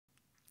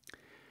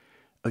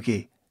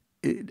Okay,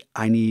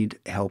 I need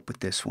help with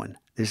this one.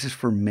 This is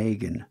for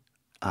Megan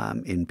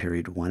in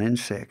period 1 and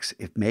 6.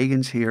 If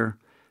Megan's here,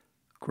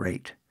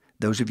 great.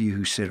 Those of you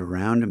who sit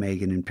around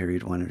Megan in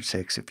period 1 and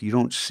 6, if you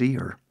don't see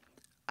her,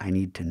 I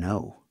need to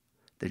know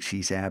that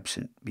she's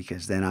absent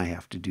because then I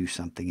have to do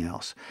something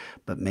else.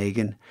 But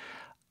Megan,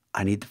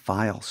 I need the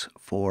files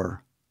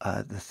for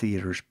the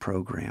theater's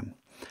program.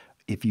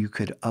 If you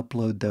could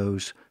upload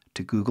those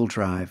to Google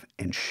Drive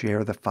and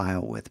share the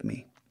file with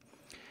me.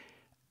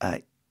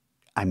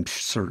 I'm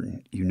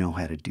certain you know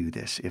how to do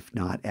this. If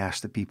not,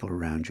 ask the people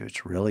around you.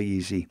 It's really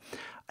easy.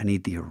 I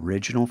need the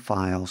original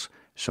files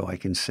so I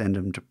can send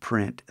them to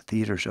print.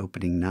 Theater's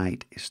opening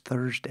night is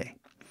Thursday.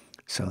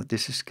 So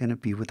this is going to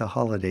be with a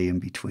holiday in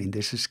between.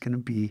 This is going to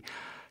be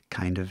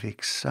kind of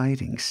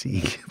exciting,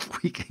 seeing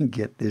if we can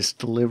get this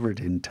delivered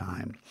in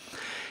time.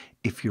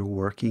 If you're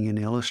working in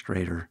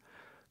Illustrator,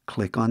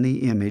 click on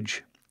the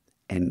image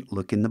and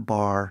look in the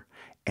bar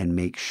and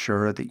make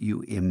sure that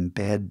you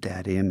embed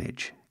that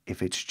image.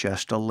 If it's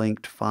just a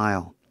linked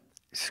file,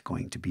 it's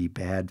going to be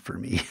bad for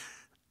me.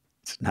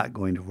 It's not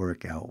going to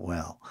work out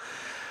well.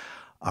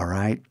 All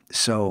right,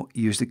 so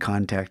use the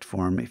contact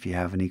form if you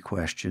have any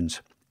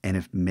questions. And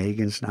if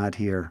Megan's not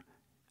here,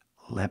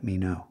 let me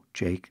know.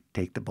 Jake,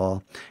 take the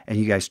ball. And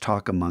you guys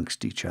talk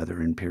amongst each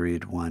other in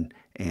period 1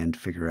 and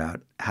figure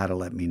out how to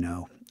let me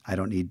know. I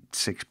don't need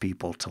 6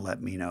 people to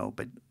let me know,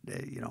 but,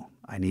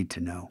 I need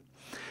to know.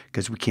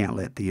 Because we can't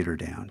let theater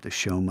down. The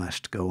show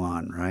must go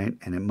on, right?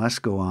 And it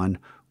must go on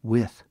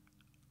with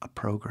a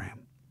program.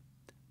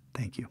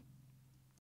 Thank you.